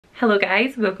Hello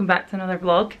guys, welcome back to another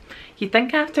vlog. You'd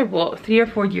think after what, 3 or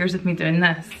 4 years of me doing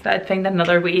this that I'd find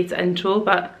another way to intro,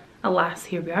 but alas,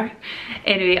 here we are.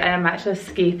 Anyway, I am actually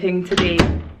escaping today.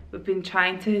 We've been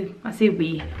trying to,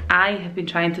 I have been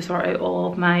trying to sort out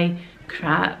all of my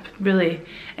crap, really.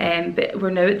 But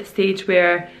we're now at the stage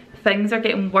where things are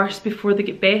getting worse before they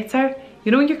get better.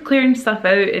 You know when you're clearing stuff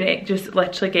out and it just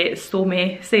literally gets so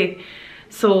messy.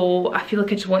 So I feel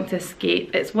like I just want to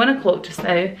escape. It's 1 o'clock just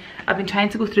now. I've been trying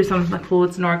to go through some of my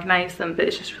clothes and organise them, but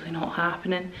it's just really not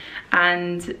happening.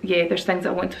 And yeah, there's things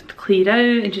I want to clear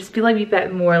out and just feel a wee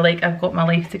bit more like I've got my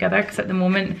life together, because at the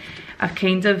moment I've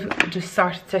kind of just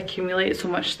started to accumulate so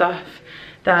much stuff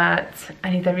that I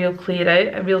need a real clear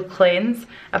out, a real cleanse.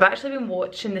 I've actually been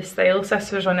watching the Style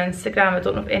Sisters on Instagram. I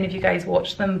don't know if any of you guys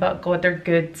watch them, but god, they're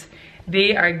good.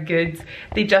 They are good.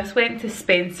 They just went to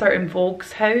Spencer and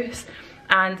Vogue's house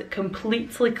and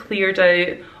completely cleared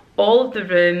out all of the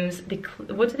rooms. They,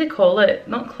 what do they call it?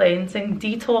 Not cleansing,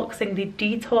 detoxing. They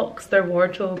detoxed their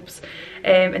wardrobes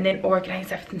and then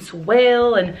organised everything so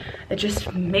well, and it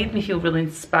just made me feel really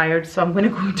inspired. So I'm going to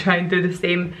go and try and do the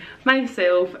same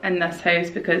myself in this house,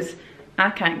 because I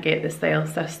can't get the Style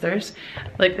Sisters.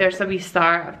 Like, there's a wee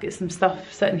start. I've got some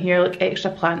stuff sitting here, like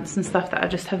extra plants and stuff that I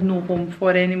just have no home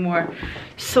for anymore.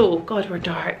 So, god, we're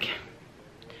dark.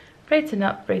 Brighten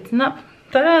up, brighten up.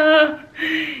 Ta-da!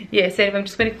 Yes, anyway, I'm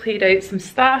just going to clear out some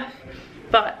stuff,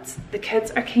 but the kids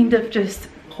are kind of just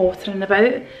pottering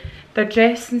about. They're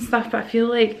dressed and stuff, but I feel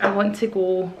like I want to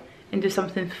go and do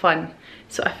something fun.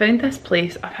 So I found this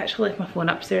place. I've actually left my phone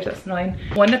upstairs, that's annoying.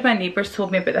 One of my neighbours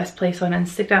told me about this place on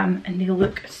Instagram and they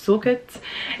look so good.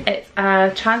 It's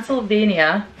a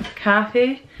Transylvania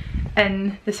cafe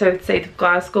in the south side of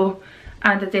Glasgow,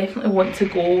 and I definitely want to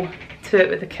go to it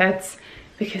with the kids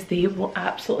because they will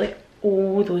absolutely,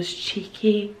 oh, those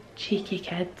cheeky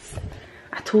kids.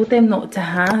 I told them not to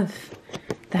have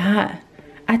that.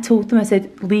 I told them, I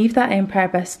said, leave that Empire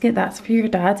biscuit, that's for your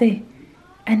daddy.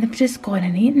 And they've just gone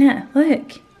and eaten it.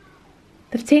 Look.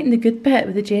 They've taken the good bit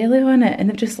with the jelly on it and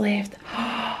they've just left.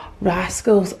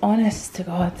 Rascals, honest to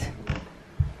God.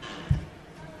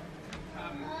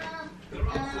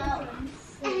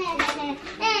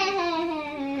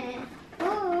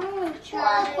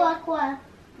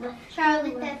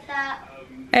 Charlie did that.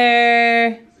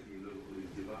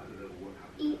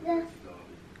 Eat this.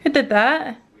 Who did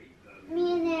that?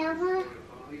 Me and Emma.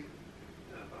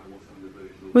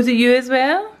 Was it you as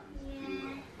well?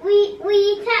 Yeah. We eat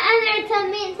it in our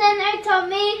tummy. It's in our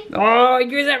tummy. Oh,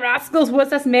 you're the rascals. What's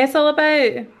this mess all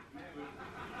about?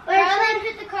 Charlie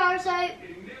put the cars out.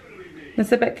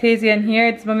 It's a bit crazy in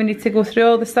here. Does Mummy need to go through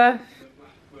all the stuff?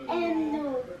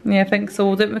 No. Yeah, I think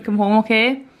so. Don't we come home,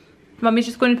 okay? Mummy's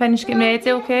just going to finish getting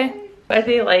ready, okay? I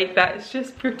do like that. It's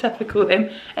just pure typical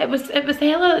them. It was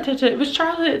Ella that did it. It was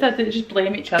Charlie that did it. Just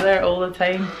blame each other all the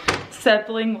time.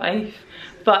 Sibling life.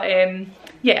 But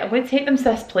yeah, I'm going to take them to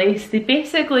this place. They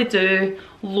basically do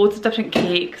loads of different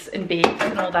cakes and bakes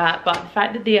and all that, but the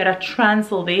fact that they are a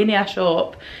Transylvania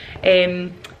shop,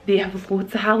 they have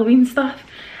loads of Halloween stuff.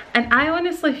 And I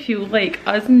honestly feel like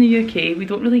us in the UK, we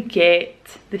don't really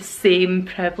get the same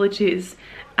privileges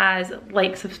as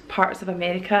likes of parts of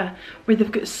America, where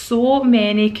they've got so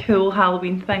many cool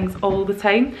Halloween things all the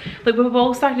time. Like, we've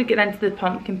all started getting into the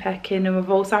pumpkin picking and we've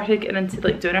all started getting into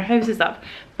like doing our houses stuff,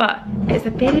 but it's a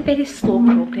very slow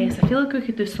progress. I feel like we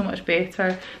could do so much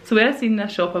better. So when I seen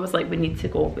this shop, I was like, we need to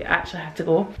go. We actually have to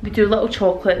go. We do little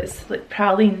chocolates, like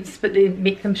pralines, but they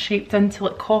make them shaped into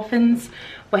like coffins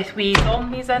with wee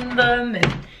zombies in them,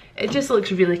 and it just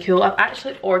looks really cool. I've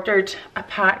actually ordered a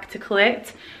pack to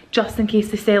collect just in case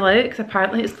they sell out, because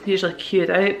apparently it's usually queued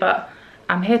out, but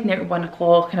I'm heading out at 1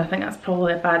 o'clock and I think that's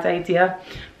probably a bad idea.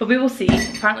 But we will see.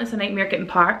 Apparently it's a nightmare getting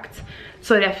parked.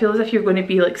 Sorry, I feel as if you're going to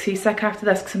be like seasick after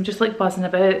this because I'm just like buzzing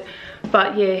about.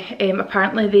 But yeah,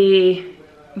 apparently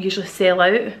they usually sell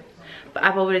out, but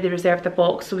I've already reserved the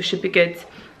box, so we should be good.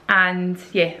 And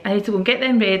yeah, I need to go and get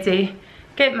them ready.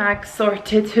 Get Mags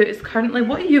sorted, who is currently,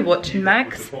 what are you watching,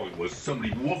 Mags?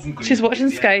 She's watching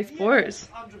Sky Sports.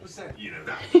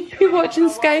 You're watching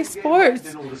Sky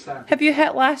Sports? Have you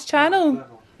hit last channel?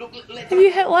 Have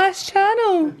you hit last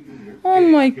channel? Oh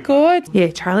my god. Yeah,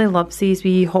 Charlie loves these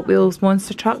wee Hot Wheels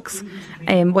monster trucks.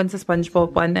 One's a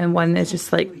SpongeBob one and one is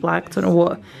just like black. Don't know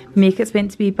what make it's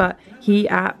meant to be, but he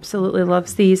absolutely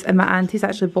loves these. And my auntie's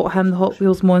actually bought him the Hot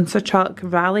Wheels monster truck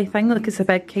rally thing. Like, it's a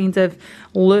big kind of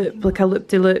loop, like a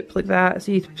loop-de-loop like that.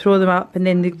 So you throw them up and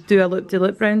then they do a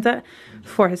loop-de-loop around it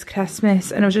for his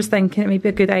Christmas. And I was just thinking it might be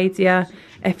a good idea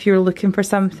if you're looking for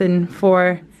something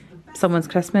for someone's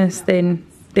Christmas, then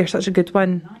they're such a good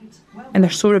one. And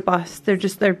they're so robust.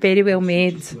 They're very well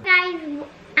made. Guys,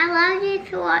 I love you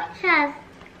to watch us.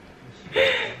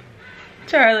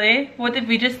 Charlie, what did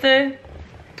we just do?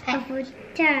 A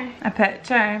picture. A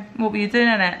picture. What were you doing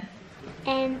in it?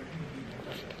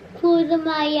 Closing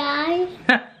my eyes.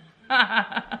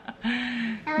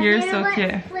 You're so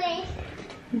cute.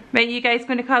 Right, you guys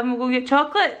going to come and we'll go get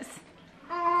chocolates?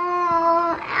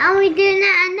 Oh, are we doing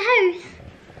that in the house?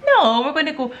 No, we're going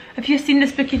to go. Have you seen the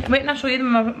spooky? Wait, I'll show you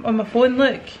them on my phone.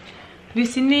 Look. Have you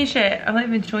seen these yet? I've not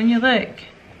even shown you. Look.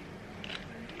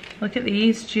 Look at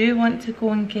these. Do you want to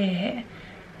go and get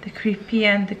the creepy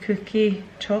and the cookie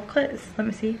chocolates? Let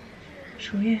me see.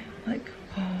 Show you. Look.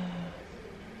 Oh.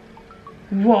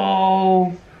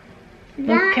 Whoa.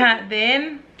 Look at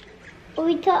them. Are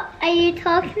you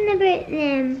talking about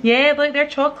them? Yeah, look, they're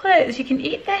chocolates. You can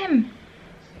eat them.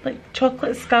 Like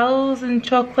chocolate skulls and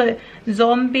chocolate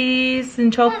zombies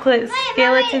and chocolate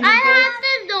skeletons. I have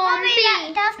the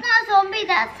zombie. That's not a zombie.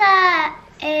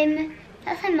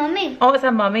 That's a mummy. Oh, it's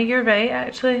a mummy. You're right,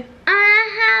 actually.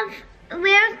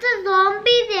 Where's the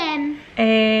zombie then?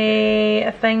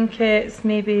 I think it's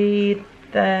maybe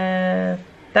that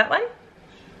one.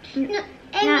 No,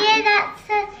 yeah, that's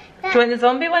Do you want the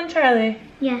zombie one, Charlie?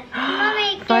 Yeah.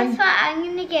 Mummy, Fun. guess what I'm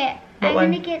gonna get? I'm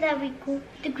gonna get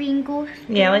the green ghost.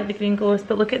 Yeah, I like the green ghost,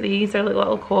 but look at these. They're like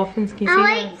little coffins. Can you I see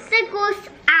like them? the ghost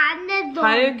and the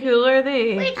zombie. How cool are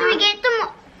they? Wait, do we get them?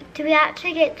 Do we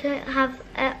actually get to have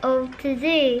it all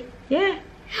today? Yeah.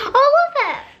 All of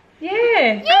it? Yeah.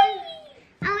 Yay!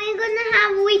 And we're gonna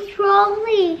have a wee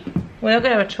trolley. We're not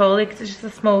going to have a trolley because it's just a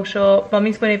small shop.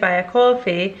 Mummy's going to buy a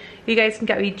coffee. You guys can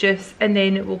get a wee juice and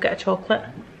then we'll get a chocolate.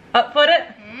 Up for it?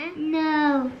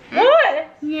 No. What?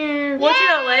 No. What do you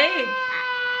not like?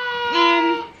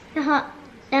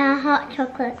 The hot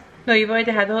chocolate. No, you've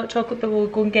already had the hot chocolate, but we'll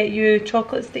go and get you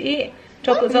chocolates to eat.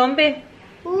 Chocolate zombie.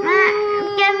 Ooh.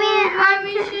 Give me an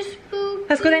orange spoon.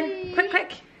 Let's go then. Quick,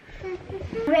 quick. I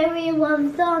really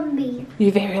love zombies.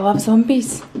 You very love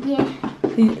zombies. Yeah.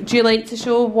 Do you like to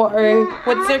show what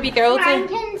does our wee girl do?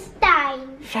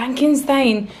 Frankenstein.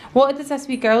 Frankenstein. What does this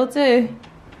wee girl do?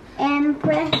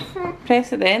 Press it.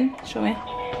 Press it then. Show me.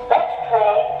 Let's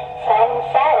play Simon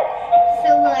Says.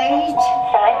 So large.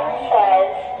 Simon says,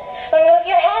 remove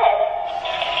your head.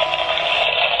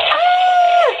 I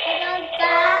love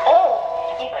that. Oh,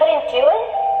 you couldn't do it?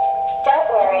 Don't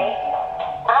worry.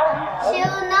 I'll help.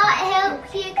 She'll not help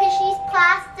you because she's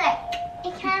plastic.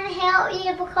 It can't help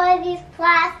you because he's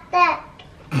plastic.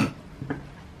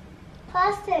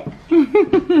 Plastic.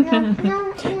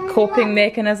 No. Coping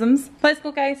mechanisms. Let's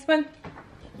go, guys. Swim.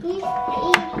 He's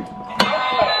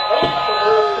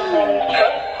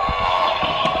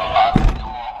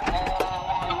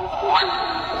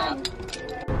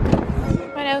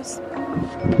What else?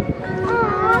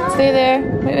 Stay there.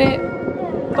 Wait.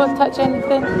 Don't touch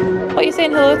anything. What are you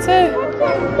saying hello to?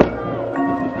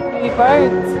 Wee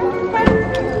bird.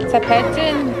 It's a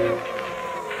pigeon.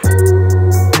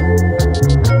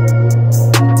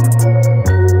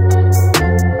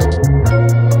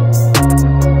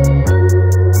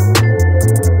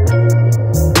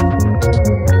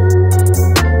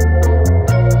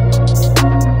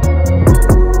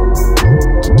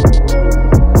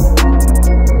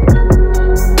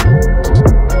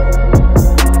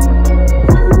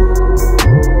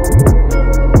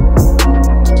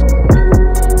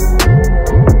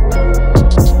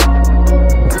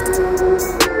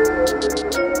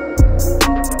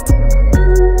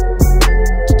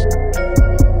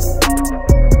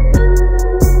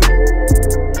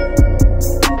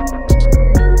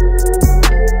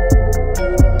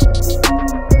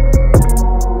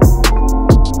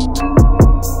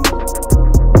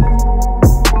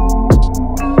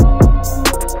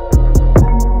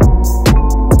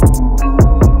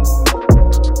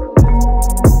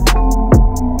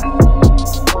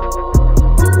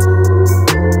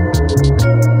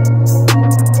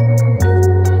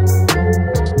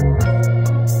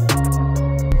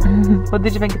 What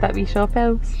did you think of that wee shop,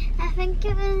 Els? I think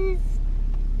it was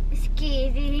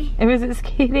scary. Was it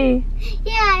scary?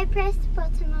 Yeah, I pressed the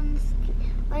button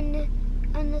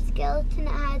on the skeleton. It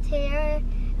had hair,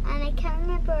 and I can't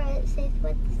remember what it says.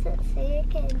 What does it say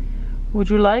again? Would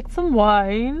you like some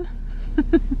wine?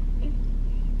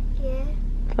 Yeah.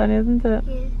 Funny, isn't it?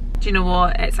 Yeah. Do you know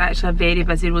what? It's actually a very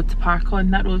busy road to park on.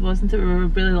 That road, wasn't it? We were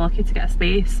really lucky to get a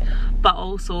space. But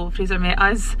also, Fraser met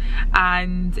us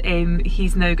and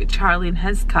he's now got Charlie in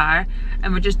his car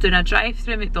and we're just doing a drive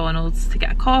through McDonald's to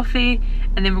get a coffee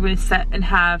and then we're going to sit and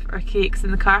have our cakes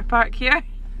in the car park here.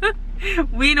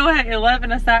 We know how to live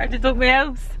on a Saturday, don't we,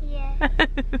 else? Yeah.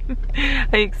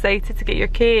 Are you excited to get your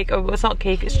cake? Oh, it's not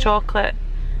cake, it's chocolate.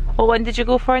 What one did you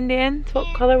go for in the end?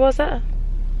 What colour was it?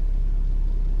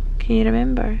 Can you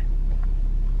remember?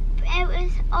 It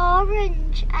was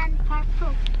orange and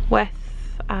purple. With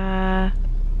a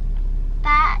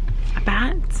Bat.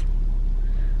 bat?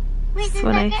 Wait, did So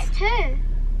I nice. get two?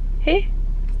 Hey?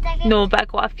 Did I get No, but I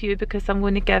got a few because I'm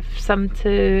going to give some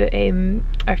to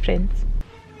our friends.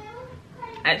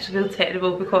 I actually feel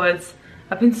terrible because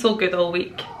I've been so good all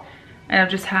week and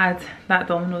I've just had that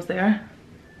Domino's there.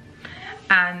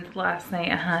 And last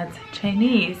night I had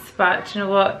Chinese, but you know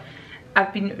what?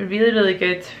 I've been really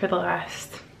good for the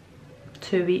last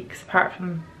 2 weeks apart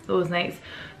from those nights.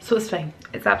 So it's fine,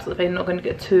 it's absolutely fine. I'm not going to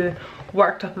get too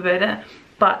worked up about it.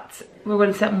 But we're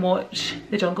going to sit and watch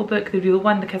The Jungle Book, the real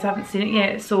one, because I haven't seen it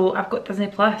yet. So I've got Disney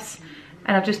Plus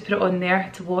and I've just put it on there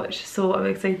to watch. So I'm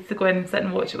excited to go in and sit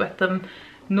and watch it with them.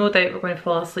 No doubt we're going to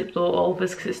fall asleep though, all of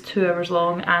us, because it's 2 hours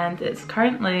long and it's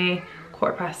currently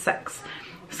 6:15.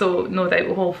 So no doubt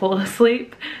we'll all fall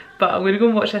asleep. But I'm going to go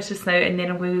and watch this just now, and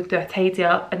then I'm going to do a tidy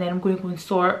up, and then I'm going to go and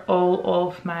sort all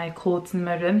of my clothes in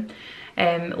my room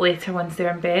later once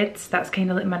they're in bed. So that's kind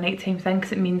of like my nighttime thing,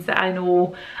 because it means that I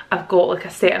know I've got like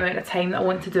a set amount of time that I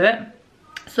want to do it,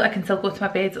 so I can still go to my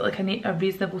bed at like a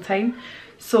reasonable time.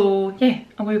 So yeah,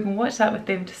 I'm going to go and watch that with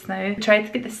them just now. I tried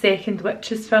to get the second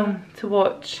Witches film to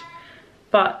watch,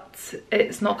 but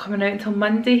it's not coming out until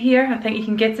Monday here. I think you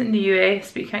can get it in the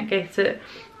US, but you can't get it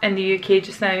in the UK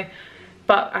just now.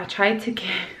 But I tried to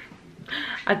get,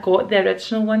 I got the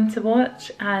original one to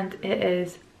watch, and it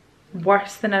is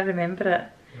worse than I remember it.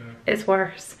 Yeah. It's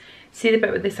worse. See the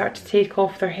bit where they start to take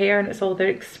off their hair and it's all their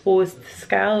exposed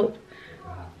scalp?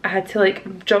 I had to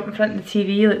like jump in front of the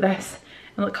TV like this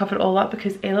and like cover it all up,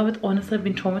 because Ella would honestly have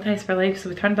been traumatised for life, so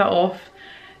we turned that off.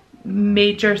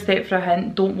 Major step for a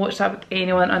hint, don't watch that with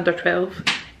anyone under 12.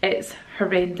 It's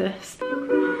horrendous.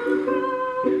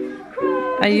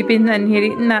 Are you been in here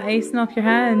eating that icing off your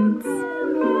hands?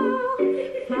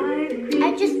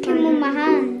 I just came on my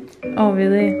hand. Oh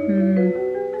really?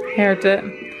 Heard it.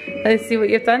 Let's see what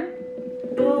you've done.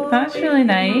 That's really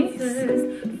nice.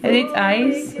 It needs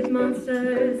eyes. It looks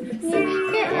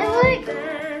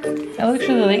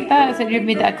really like that. It's like you've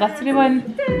made it a glittery one.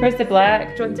 Where's the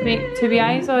black? Do you want to make 2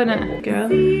 eyes on it? Girl.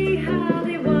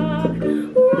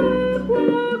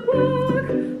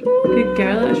 Good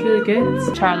girl, that's really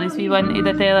good. Charlie's wee one, he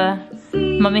did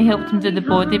Mummy helped him do the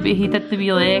body, but he did the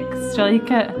wee legs. Do you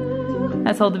like it?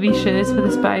 That's all the wee shoes for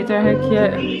the spider, how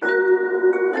cute.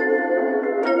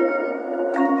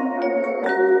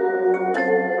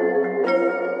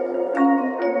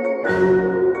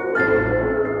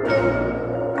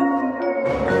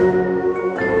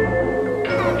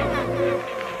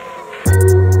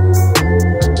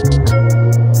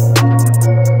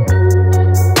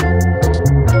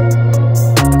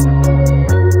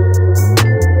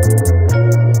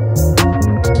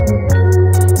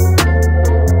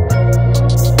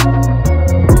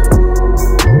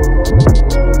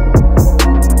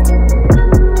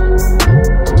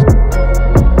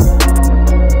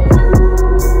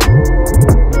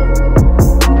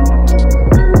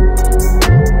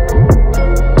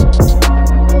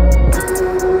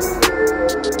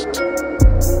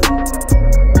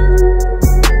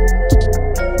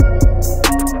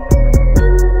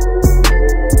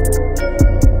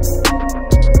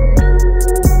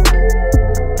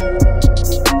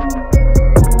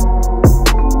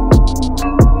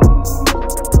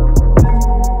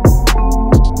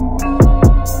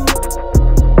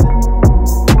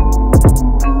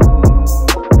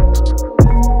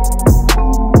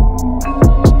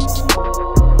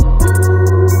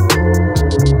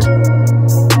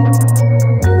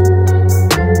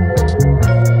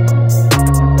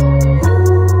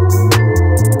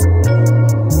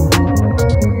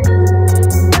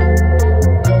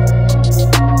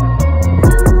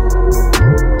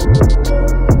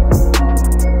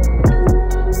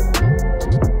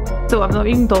 So I've not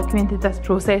even documented this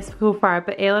process so far,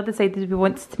 but Ella decided we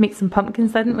wanted to make some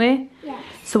pumpkins, didn't we? Yes.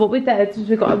 So what we did was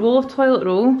we got a roll of toilet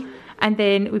roll, and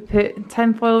then we put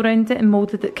tin foil around it and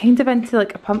moulded it kind of into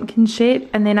like a pumpkin shape,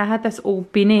 and then I had this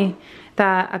old beanie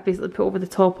that I basically put over the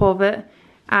top of it,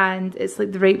 and it's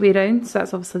like the right way around, so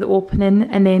that's obviously the opening,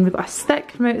 and then we got a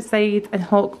stick from outside and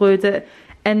hot glued it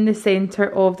in the centre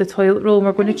of the toilet roll, and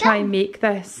we're going to try and make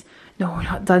this. No, we're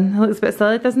not done. It looks a bit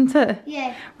silly, doesn't it?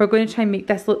 Yeah. We're going to try and make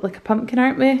this look like a pumpkin,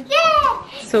 aren't we? Yeah!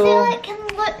 So it can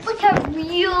look like a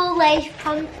real life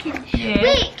pumpkin. Yeah.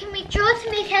 Wait, can we draw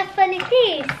to make a funny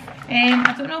face?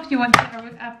 I don't know if you want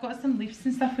to, I've got some leaves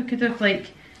and stuff we could have like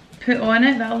put on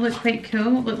it. That'll look quite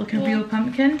cool, look like a real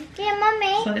pumpkin. Yeah,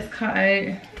 Mummy. So let's cut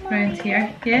out around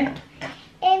here, yeah?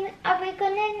 Are we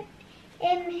gonna,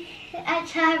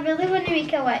 actually I really want to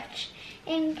make a witch.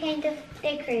 kind of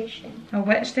decoration. A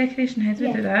witch decoration? How do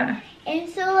we do that? And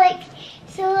so like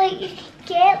you could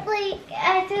get like,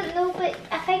 I don't know, but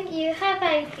I think you have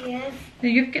ideas. No,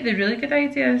 you've got the really good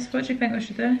ideas. What do you think we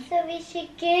should do? So we should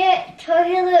get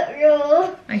toilet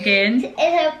roll. Again? In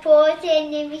a body,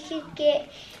 and then we should get,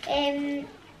 I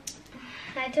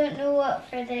don't know what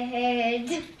for the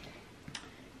head.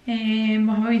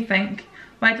 What do we think?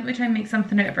 Why don't we try and make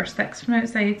something out of our sticks from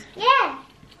outside? Yeah.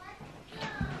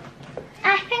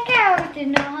 I think I already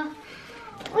know.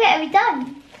 Wait, are we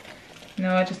done?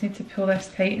 No, I just need to pull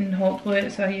this tight and hot glue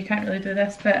it, so you can't really do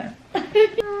this bit.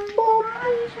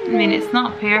 I mean, it's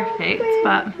not perfect,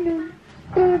 but...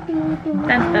 Dun,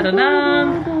 dun, dun,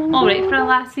 dun. All right for a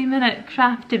last minute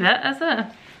crafty bit, is it?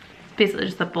 Basically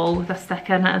just a ball with a stick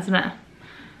in it, isn't it?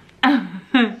 Do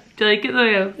you like it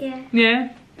though? Yeah. Yeah?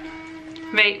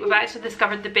 Right, we've actually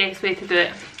discovered the best way to do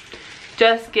it.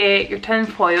 Just get your tin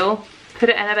foil, put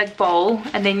it in a big ball,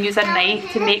 and then use a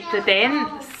knife to make the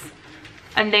dents.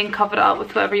 And then cover it up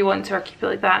with whatever you want to, or keep it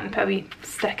like that and put a wee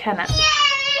stick in it.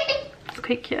 It's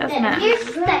quite cute, isn't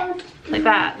it? Like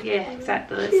that, yeah,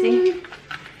 exactly. Let's see.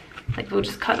 Like we'll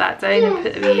just cut that down and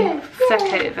put a wee stick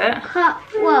out of it. Cut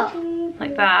what?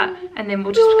 Like that, and then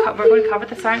we'll just cut. We're going to cover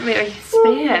this, aren't we? Or you can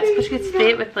spray it. I suppose you could spray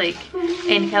it with like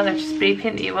any colour spray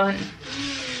paint that you want.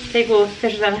 There you go.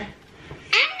 There's your dinner.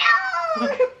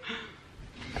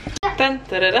 Dun,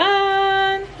 da, da,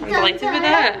 dun. I'm delighted with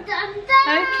that.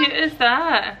 How cute is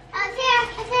that?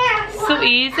 So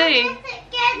easy.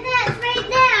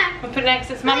 We'll put it next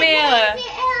to its mummy, Ella.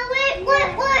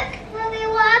 Look. Mommy,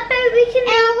 what about we can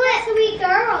make this a wee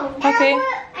girl? Okay.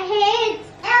 Ahead.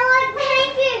 Ella,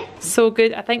 behind you. So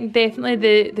good. I think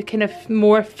definitely the kind of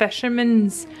more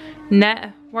fisherman's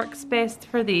knit works best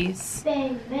for these.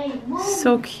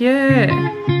 So cute.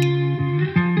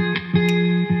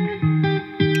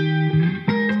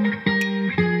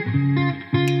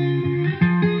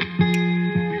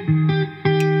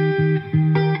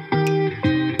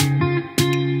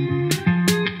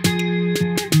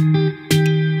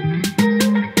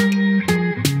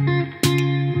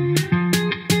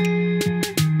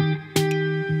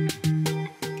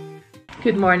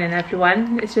 Good morning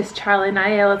everyone, it's just Charlie and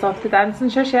I. Ella's off to dance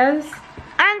and sure she is.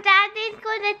 And Daddy's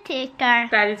gonna take her.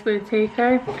 Daddy's going to take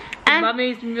her.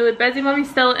 Mummy's been really busy. Mummy's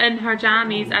still in her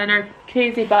jammies and her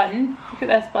crazy bun. Look at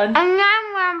this bun. And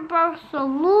I'm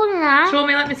Barcelona. Show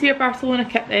me, let me see your Barcelona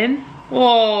kit then.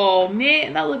 Oh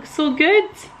mate, that looks so good.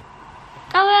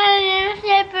 I want to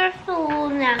say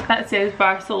Barcelona. That says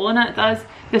Barcelona, it does.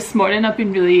 This morning I've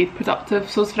been really productive,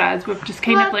 so's Fraz. We've just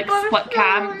kind of like split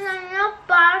camps. Not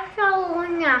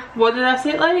Barcelona. What did I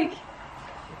say it like?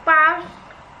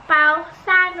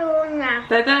 Barcelona.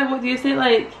 Did I? What do you say it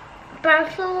like?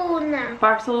 Barcelona.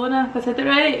 Barcelona, have I said it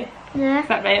right? Yeah. Is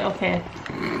that right? Okay.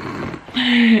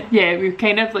 Yeah, we've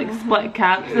kind of like split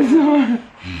camps this morning.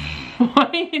 What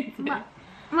are you doing?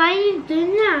 Why are you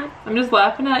doing that? I'm just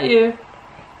laughing at you.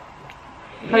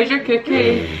 How's your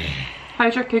cookie?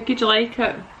 How's your cookie? Do you like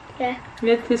it? Yeah.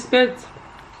 Yeah, it tastes good.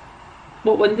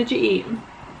 What one did you eat?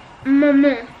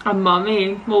 Mummy. A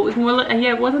mummy. Well, it was more like,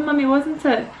 yeah, it was a mummy, wasn't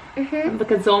it? Mhm.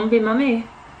 Like a zombie mummy.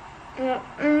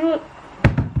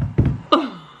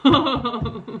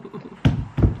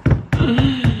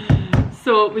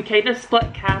 So we kind of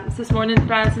split camps this morning,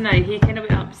 Fraz and I. He kind of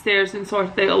went upstairs and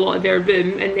sorted out a lot of their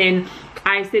room, and then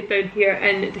I stayed down here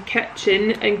in the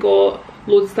kitchen and got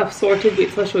loads of stuff sorted. Wait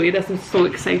till I show you this, I'm so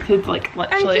excited, like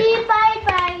literally. And say bye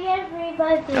bye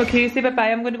everybody. Okay, say bye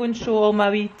bye. I'm going to go and show all my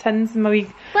wee tins and my wee...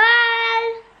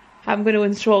 Bye. I'm going to go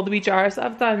and show all the wee jars that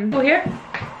I've done. Go here.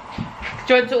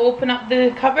 Do you want to open up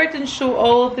the cupboard and show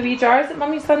all of the wee jars that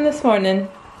Mummy's done this morning?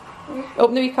 Yeah.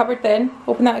 Open the wee cupboard then.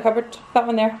 Open that cupboard. That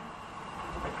one there.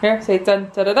 Here, say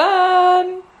dun da da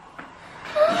dun.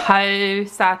 How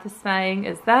satisfying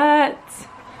is that?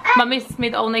 Mummy's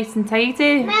made it all nice and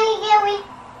tidy. Maggie,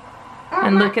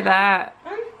 and look at that.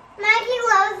 Maggie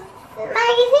loves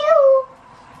Maggie.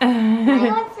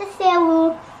 Maggie wants to say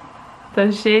hello.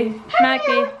 Does she?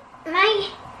 Maggie.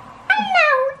 Maggie.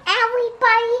 Hello,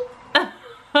 everybody.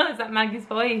 Is that Maggie's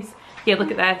voice? Yeah, look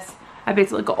at this. I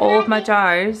basically got all of my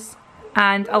jars,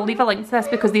 and I'll leave a link to this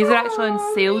because these are actually on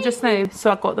sale just now. So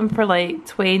I got them for like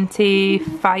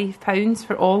 £25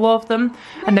 for all of them,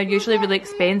 and they're usually really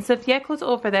expensive. Yeah, close it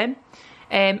over then.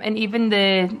 And even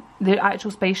the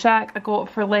actual Spice Shack I got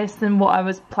for less than what I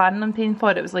was planning on paying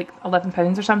for. It was like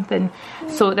 £11 or something.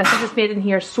 So this is just made in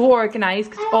here so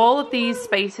organised because all of these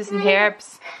spices and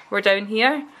herbs were down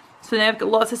here. So now I've got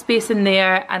lots of space in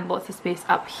there and lots of space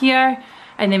up here.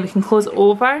 And then we can close it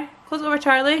over. Close it over,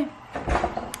 Charlie.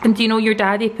 And do you know your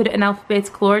daddy put it in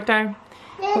alphabetical order?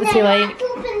 What was he like?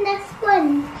 Open this one.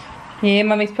 Yeah,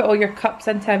 Mummy's put all your cups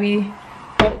into a wee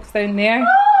box down there.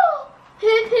 Oh, who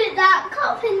put that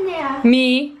cup in there?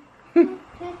 Me. And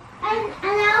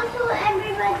also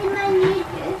everybody my new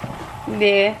juice.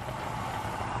 Yeah.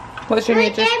 What's your new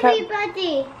Like juice cup?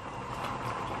 everybody.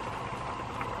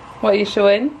 What are you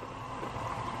showing?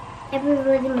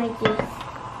 Everybody my juice.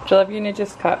 Do you love your new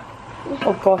juice cup?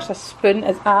 Oh gosh, this spoon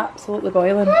is absolutely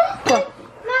boiling.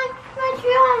 my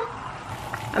drawer.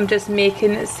 I'm just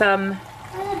making some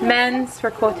mince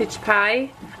for cottage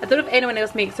pie. I don't know if anyone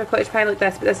else makes their cottage pie like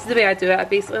this, but this is the way I do it. I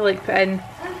basically like put in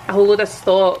a whole load of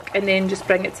stock and then just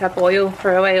bring it to a boil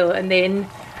for a while, and then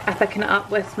I thicken it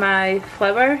up with my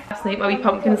flour. Last night my wee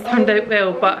pumpkins turned out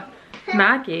well, but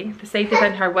Maggie decided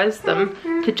in her wisdom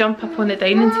to jump up on the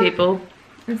dining table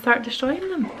and start destroying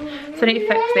them. So I need to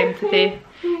fix them today.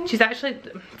 She's actually,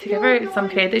 to give her some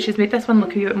credit, she's made this one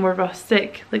look a bit more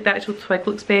rustic. Like the actual twig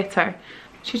looks better.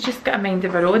 She's just got a mind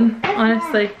of her own,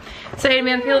 honestly. So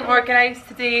anyway, I'm feeling organised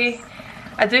today.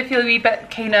 I do feel a wee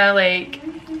bit kind of like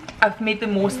I've made the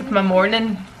most of my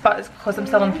morning, but it's because I'm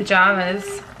still in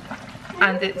pyjamas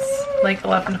and it's like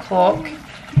 11 o'clock.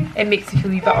 It makes me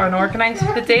feel a wee bit unorganised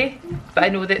for the day, but I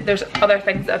know that there's other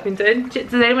things that I've been doing.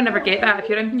 Does anyone ever get that? If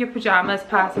you're in your pyjamas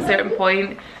past a certain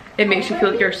point, it makes you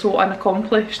feel like you're so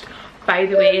unaccomplished. By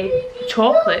the way,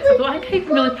 chocolates. I don't think I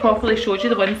even really properly showed you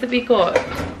the ones that we got.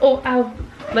 Oh,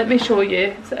 let me show you.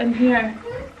 Is it in here?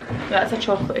 That's a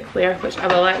chocolate eclair, which I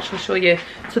will actually show you.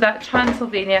 So that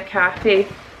Transylvania Cafe,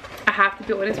 I have to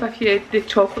be honest with you, the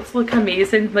chocolates look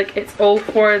amazing. Like, it's all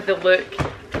for the look.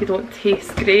 They don't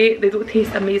taste great, they don't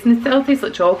taste amazing, they still taste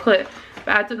like chocolate.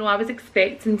 But I don't know, I was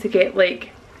expecting to get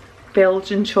like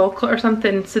Belgian chocolate or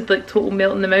something, so like total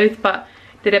melt in the mouth, but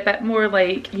they're a bit more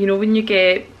like, you know when you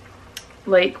get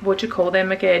like, what do you call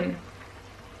them again?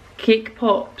 Cake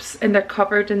pops, and they're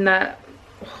covered in that,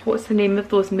 what's the name of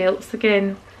those melts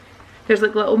again? There's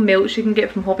like little melts you can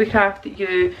get from Hobbycraft that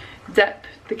you dip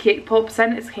the cake pops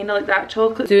in. It's kind of like that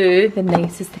chocolate. Do the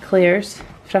nicest eclairs.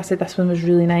 I said this one was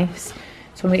really nice,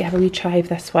 so I'm going to have a wee try of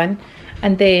this one.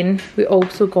 And then we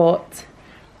also got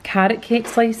carrot cake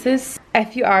slices.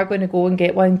 If you are going to go and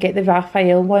get one, get the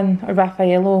Raphael one, or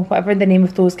Raffaello, whatever the name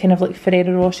of those kind of like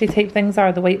Ferrero Rocher type things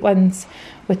are, the white ones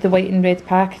with the white and red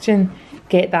packaging.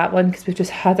 Get that one because we've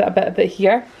just had it a bit of it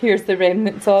here. Here's the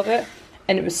remnants of it,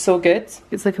 and it was so good.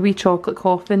 It's like a wee chocolate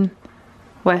coffin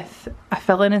with a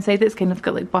filling inside it. It's kind of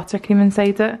got like buttercream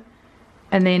inside it,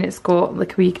 and then it's got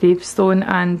like a wee gravestone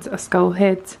and a skull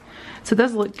head. So it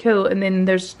does look cool. And then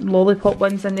there's lollipop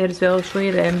ones in there as well. I'll show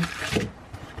you them.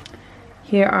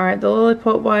 Here are the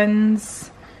lollipop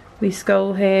ones, wee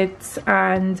skull heads,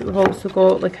 and we've also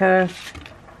got like a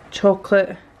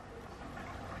chocolate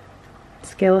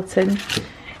skeleton,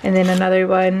 and then another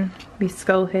one, wee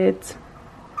skull head.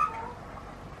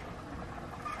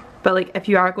 But like, if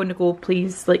you are going to go,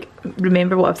 please like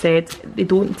remember what I've said. They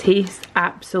don't taste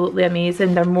absolutely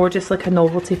amazing. They're more just like a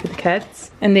novelty for the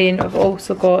kids. And then I've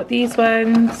also got these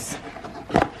ones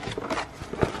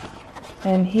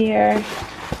in here.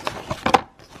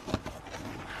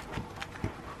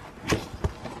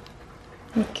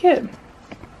 Cute.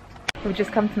 We've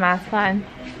just come to Massland,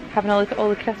 having a look at all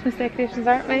the Christmas decorations,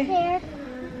 aren't we? Here.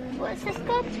 What's this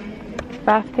called?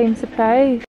 Bath time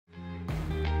surprise.